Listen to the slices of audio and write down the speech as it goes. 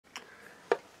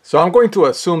So I'm going to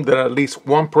assume that at least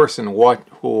one person who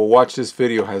will watch this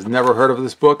video has never heard of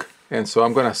this book. And so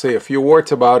I'm going to say a few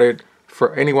words about it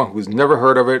for anyone who's never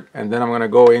heard of it. And then I'm going to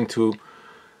go into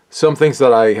some things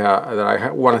that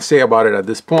I want to say about it at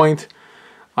this point.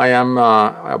 I am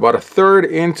about a third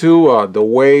into the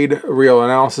Wade real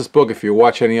analysis book. If you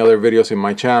watch any other videos in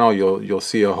my channel, you'll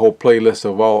see a whole playlist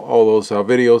of all those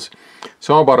videos.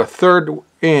 So I'm about a third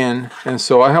in, and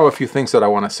so I have a few things that I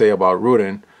want to say about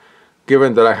Rudin,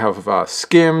 given that I have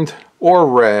skimmed or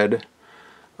read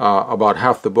about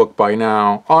half the book by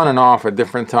now, on and off at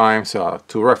different times to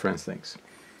reference things.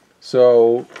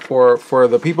 So for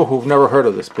the people who've never heard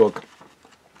of this book,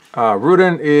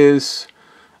 Rudin is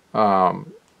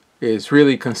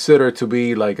really considered to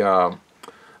be like a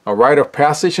rite of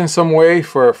passage in some way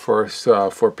for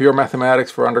pure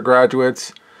mathematics for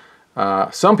undergraduates.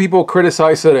 Some people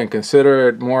criticize it and consider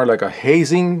it more like a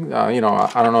hazing. You know,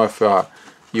 I don't know if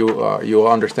you'll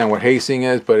understand what hazing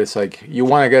is, but it's like, you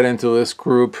want to get into this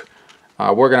group,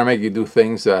 we're gonna make you do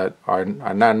things that are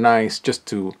not nice, just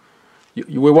to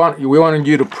we wanted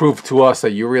you to prove to us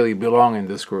that you really belong in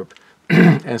this group.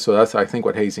 And so that's, I think,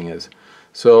 what hazing is.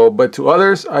 So, but to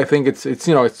others, I think it's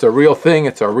you know, it's a real thing.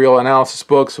 It's a real analysis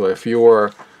book. So if you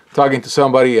were talking to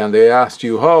somebody and they asked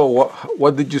you, oh,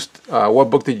 what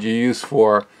book did you use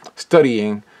for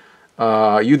studying?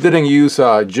 You didn't use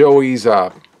Joey's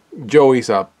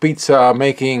pizza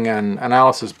making and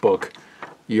analysis book.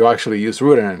 You actually used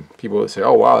Rudin, and people would say,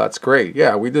 oh wow, that's great.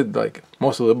 Yeah, we did like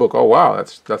most of the book. Oh wow,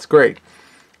 that's great.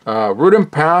 Rudin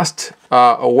passed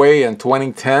away in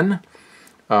 2010.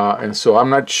 And so I'm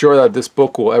not sure that this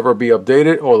book will ever be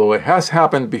updated, although it has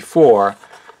happened before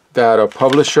that a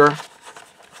publisher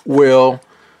will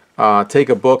take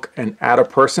a book and add a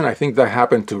person. I think that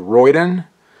happened to Rudin.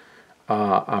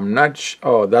 I'm not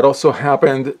oh, that also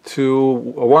happened to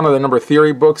one of the number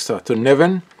theory books, to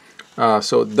Niven.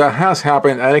 So that has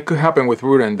happened, and it could happen with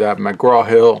Rudin, that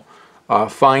McGraw-Hill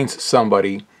finds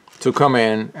somebody to come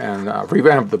in and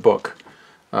revamp the book.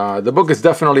 The book is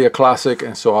definitely a classic,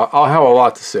 and so I'll have a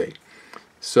lot to say.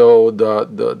 So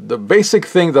the basic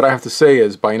thing that I have to say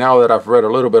is, by now that I've read a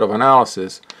little bit of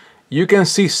analysis, you can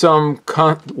see some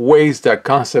ways that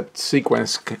concept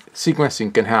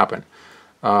sequencing can happen.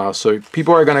 So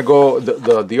people are going to go,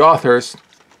 the authors,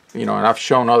 you know, and I've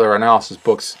shown other analysis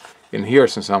books in here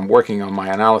since I'm working on my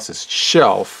analysis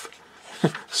shelf,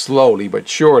 slowly but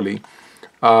surely,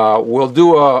 will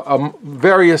do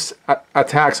various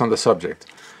attacks on the subject.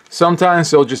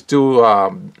 Sometimes they'll just do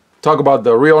talk about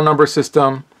the real number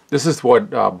system. This is what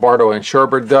Bartle and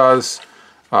Sherbert does.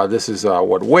 This is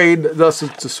what Wade does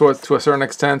to a certain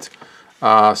extent.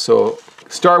 So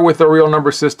start with the real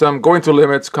number system, go into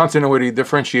limits, continuity,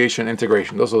 differentiation,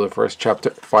 integration. Those are the first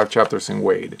 5 chapters in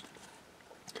Wade.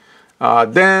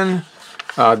 Then,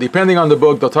 depending on the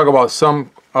book, they'll talk about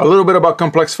a little bit about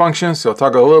complex functions. They'll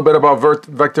talk a little bit about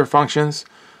vector functions.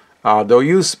 They'll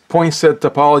use point set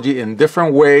topology in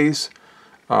different ways.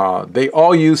 They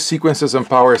all use sequences and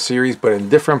power series, but in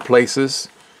different places.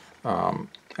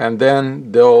 And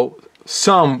then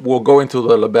some will go into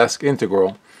the Lebesgue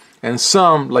integral, and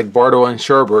some, like Bartle and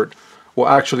Sherbert, will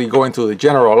actually go into the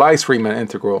generalized Riemann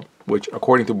integral, which,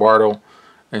 according to Bartle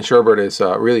and Sherbert, is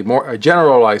really more a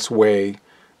generalized way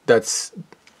that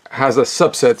has a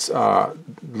subsets,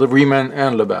 Riemann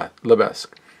and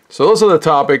Lebesgue. So those are the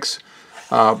topics.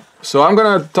 So I'm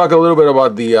going to talk a little bit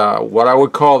about the what I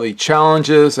would call the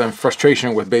challenges and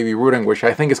frustration with Baby Rudin, which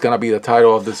I think is going to be the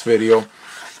title of this video.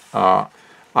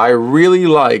 I really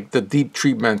like the deep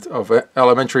treatment of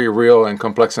elementary real and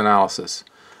complex analysis.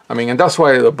 I mean, and that's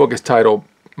why the book is titled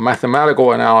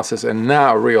Mathematical Analysis and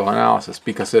Not Real Analysis,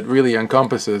 because it really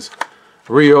encompasses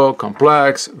real,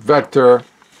 complex, vector,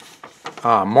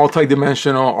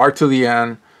 multidimensional, R to the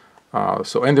n,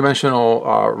 so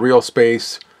n-dimensional real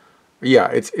space. Yeah,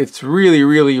 it's really,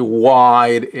 really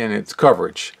wide in its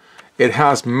coverage. It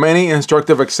has many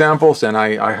instructive examples, and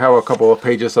I have a couple of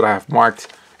pages that I have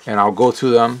marked, and I'll go to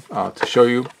them to show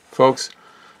you folks.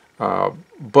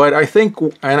 But I think,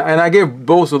 and I give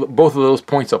both of those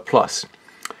points a plus.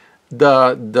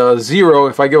 The 0,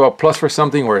 if I give a plus for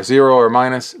something, or a 0 or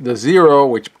minus, the 0,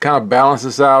 which kind of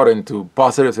balances out into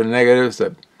positives and negatives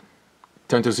that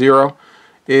turn to 0,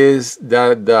 is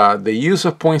that the use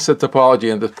of point set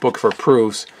topology in this book for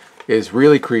proofs is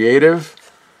really creative,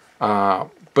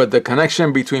 but the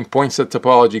connection between point set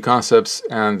topology concepts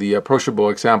and the approachable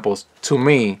examples, to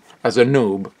me, as a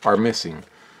noob, are missing.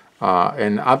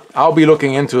 And I'll be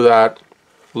looking into that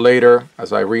later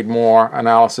as I read more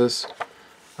analysis.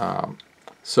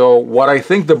 So what I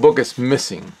think the book is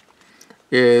missing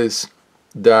is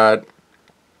that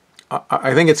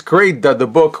I think it's great that the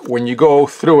book, when you go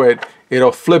through it,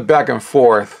 it'll flip back and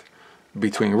forth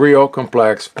between real,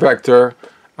 complex, vector.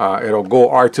 It'll go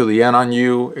R to the N on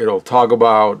you. It'll talk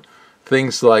about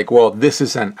things like, well, this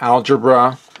is an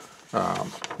algebra.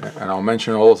 And I'll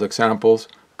mention all those examples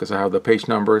because I have the page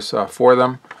numbers for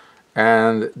them.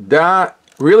 And that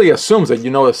really assumes that you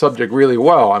know the subject really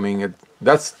well. I mean,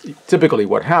 that's typically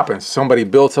what happens. Somebody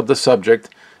builds up the subject,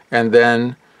 and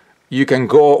then you can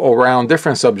go around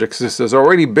different subjects. This has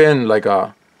already been like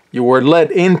you were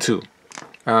led into.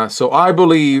 So I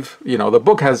believe, the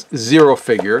book has 0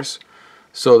 figures.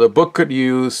 So the book could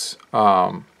use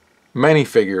many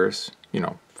figures,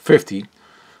 50.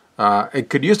 It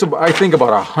could use, I think,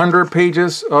 about 100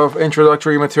 pages of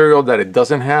introductory material that it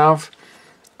doesn't have.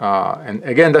 And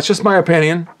again, that's just my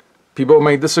opinion. People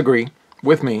may disagree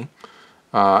with me.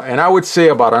 And I would say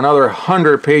about another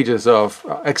 100 pages of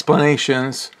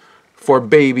explanations for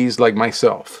babies like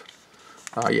myself.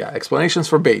 Explanations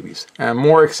for babies. And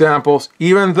more examples,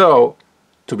 even though,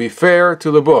 to be fair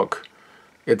to the book,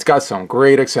 it's got some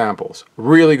great examples.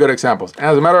 Really good examples.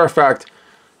 As a matter of fact,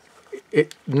 I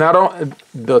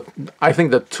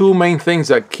think the 2 main things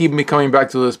that keep me coming back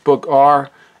to this book are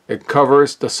it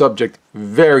covers the subject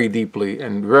very deeply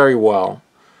and very well,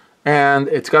 and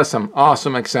it's got some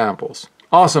awesome examples.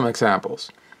 Awesome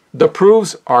examples. The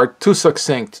proofs are too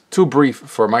succinct, too brief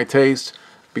for my taste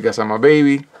because I'm a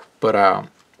baby, but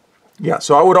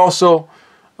so I would also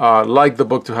like the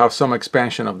book to have some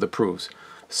expansion of the proofs.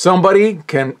 Somebody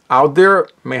out there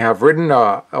may have written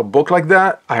a book like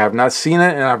that. I have not seen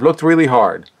it, and I've looked really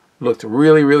hard. Looked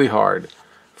really, really hard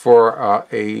for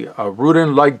a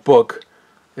Rudin-like book.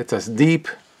 It's as deep,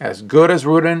 as good as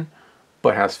Rudin,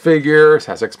 but has figures,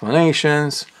 has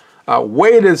explanations.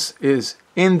 Weight is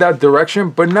in that direction,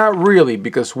 but not really,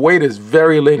 because weight is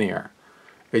very linear.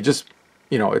 It just,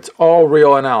 it's all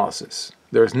real analysis.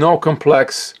 There's no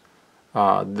complex.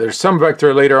 There's some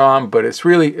vector later on, but it's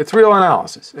real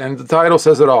analysis, and the title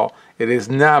says it all. It is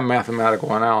not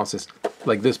mathematical analysis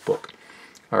like this book.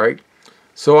 All right,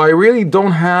 so I really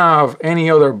don't have any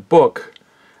other book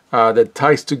that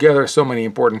ties together so many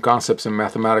important concepts in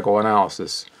mathematical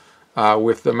analysis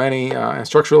with the many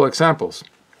instructional examples.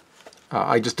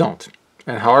 I just don't.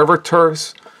 And however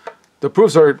terse, the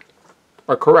proofs are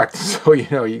correct. So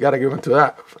you got to give him to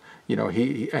that.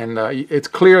 It's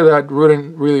clear that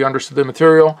Rudin really understood the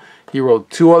material. He wrote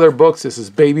 2 other books. This is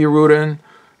Baby Rudin.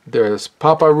 There's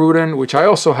Papa Rudin, which I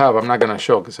also have. I'm not going to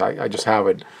show because I just have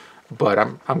it. But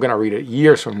I'm going to read it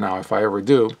years from now if I ever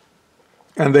do.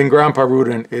 And then Grandpa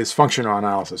Rudin is functional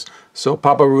analysis. So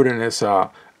Papa Rudin is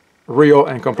real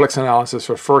and complex analysis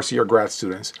for first-year grad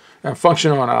students. And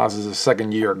functional analysis is a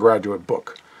 2nd-year graduate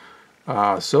book.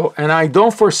 And I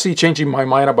don't foresee changing my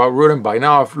mind about Rudin. By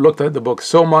now I've looked at the book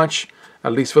so much,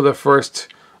 at least for the first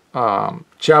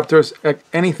chapters,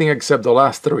 anything except the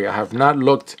last 3. I have not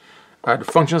looked at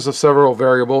functions of several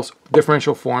variables,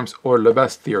 differential forms, or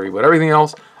Lebesgue theory. But everything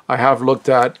else I have looked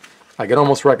at. I can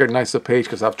almost recognize the page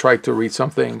because I've tried to read some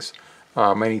things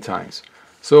many times.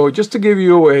 So just to give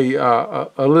you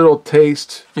a little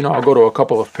taste, I'll go to a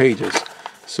couple of pages.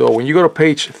 So when you go to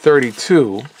page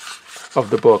 32 of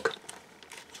the book,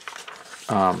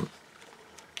 I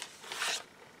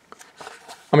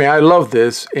love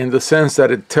this in the sense that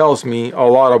it tells me a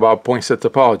lot about point set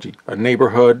topology, a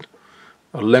neighborhood,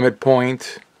 a limit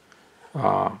point,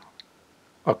 a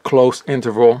close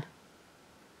interval,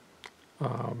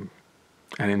 an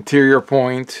interior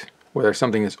point, whether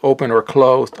something is open or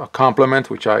closed, a complement,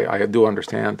 which I do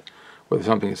understand, whether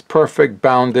something is perfect,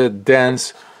 bounded,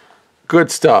 dense, good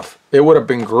stuff. It would have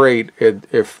been great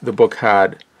if the book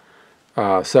had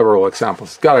several examples.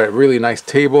 It's got a really nice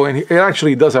table, and it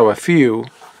actually does have a few,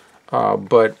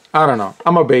 but I don't know.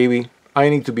 I'm a baby. I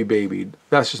need to be babied.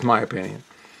 That's just my opinion.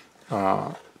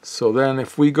 So then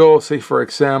if we go, say, for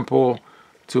example,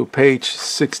 to page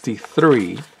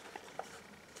 63,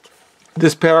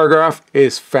 this paragraph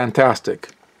is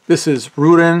fantastic. This is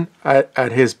Rudin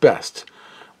at his best,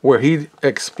 where he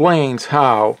explains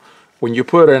how when you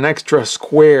put an extra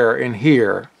square in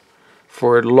here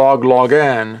for log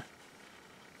n,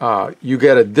 you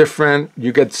get a different,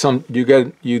 you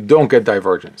don't get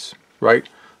divergence, right?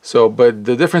 So, but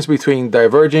the difference between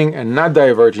diverging and not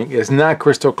diverging is not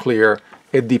crystal clear.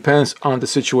 It depends on the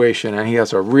situation, and he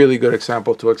has a really good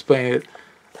example to explain it.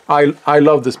 I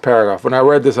love this paragraph. When I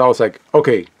read this, I was like,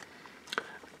 okay,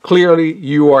 clearly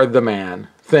you are the man.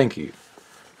 Thank you.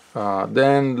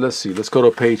 Then let's see. Let's go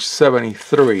to page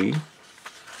 73.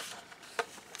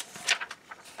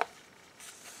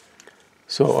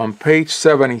 So on page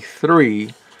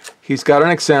 73, he's got an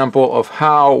example of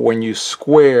how when you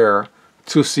square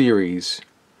two series,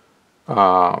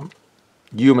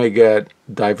 you may get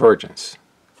divergence,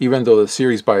 even though the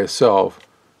series by itself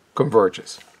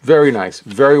converges. Very nice,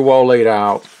 very well laid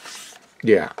out.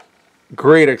 Yeah,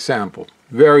 great example,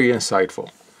 very insightful.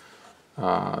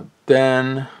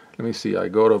 Then, let me see, I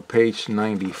go to page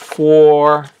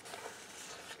 94.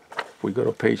 We go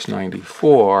to page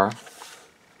 94.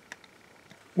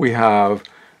 We have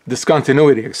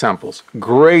discontinuity examples.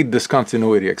 Great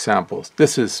discontinuity examples.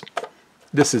 This is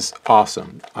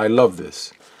awesome. I love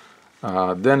this.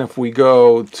 Then if we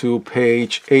go to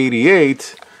page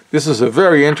 88, this is a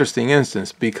very interesting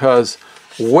instance because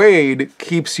Wade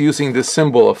keeps using the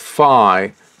symbol of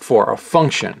phi for a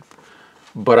function.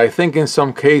 But I think in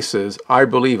some cases, I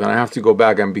believe, and I have to go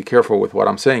back and be careful with what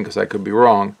I'm saying because I could be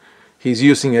wrong, he's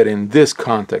using it in this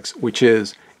context, which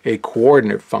is a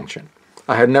coordinate function.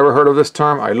 I had never heard of this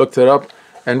term. I looked it up,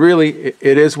 and really,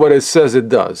 it is what it says it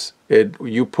does.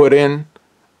 You put in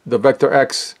the vector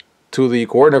x to the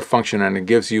coordinate function, and it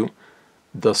gives you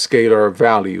the scalar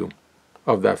value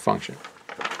of that function.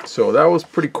 So that was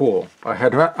pretty cool.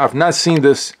 I've not seen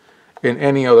this in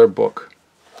any other book.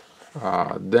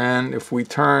 Then if we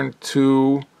turn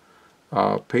to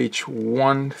page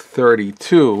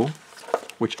 132,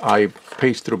 which I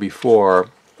paged through before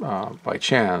by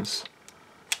chance,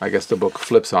 I guess the book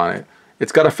flips on it.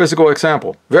 It's got a physical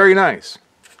example. Very nice.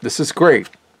 This is great.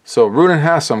 So Rudin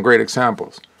has some great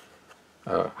examples.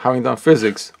 Having done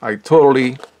physics, I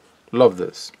totally love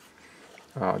this.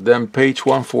 Then page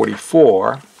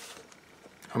 144.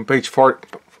 On page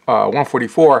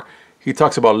 144, he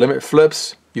talks about limit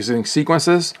flips using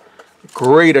sequences.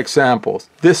 Great examples.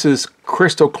 This is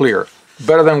crystal clear.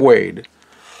 Better than Wade.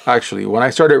 Actually, when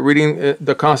I started reading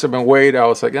the concept in Wade, I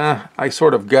was like, I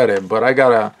sort of get it, but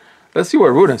let's see what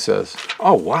Rudin says.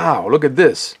 Oh, wow, look at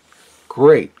this.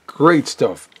 Great, great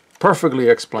stuff. Perfectly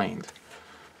explained.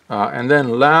 And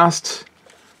then last,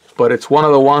 but it's one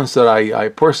of the ones that I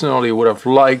personally would have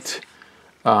liked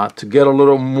to get a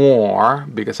little more,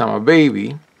 because I'm a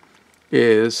baby,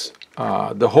 is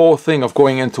the whole thing of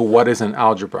going into what is an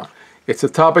algebra. It's a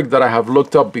topic that I have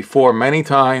looked up before many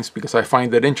times because I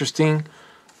find it interesting.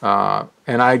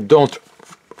 And I don't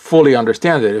fully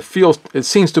understand it. It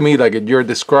seems to me like you're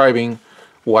describing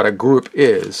what a group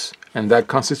is, and that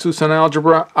constitutes an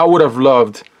algebra. I would have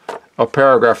loved a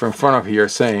paragraph in front of here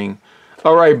saying,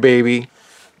 all right, baby,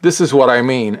 this is what I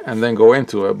mean, and then go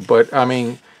into it. But I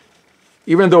mean,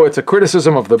 even though it's a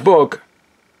criticism of the book,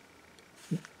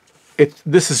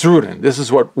 this is Rudin. This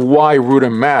is why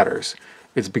Rudin matters.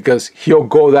 It's because he'll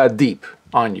go that deep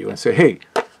on you and say, hey,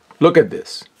 look at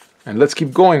this. And let's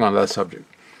keep going on that subject.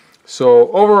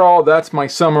 So overall, that's my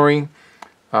summary.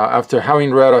 After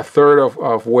having read a third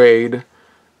of Wade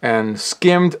and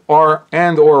skimmed or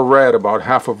read about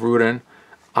half of Rudin,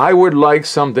 I would like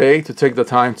someday to take the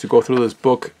time to go through this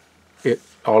book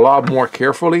a lot more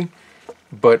carefully.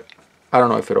 But I don't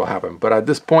know if it'll happen. But at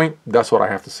this point, that's what I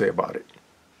have to say about it.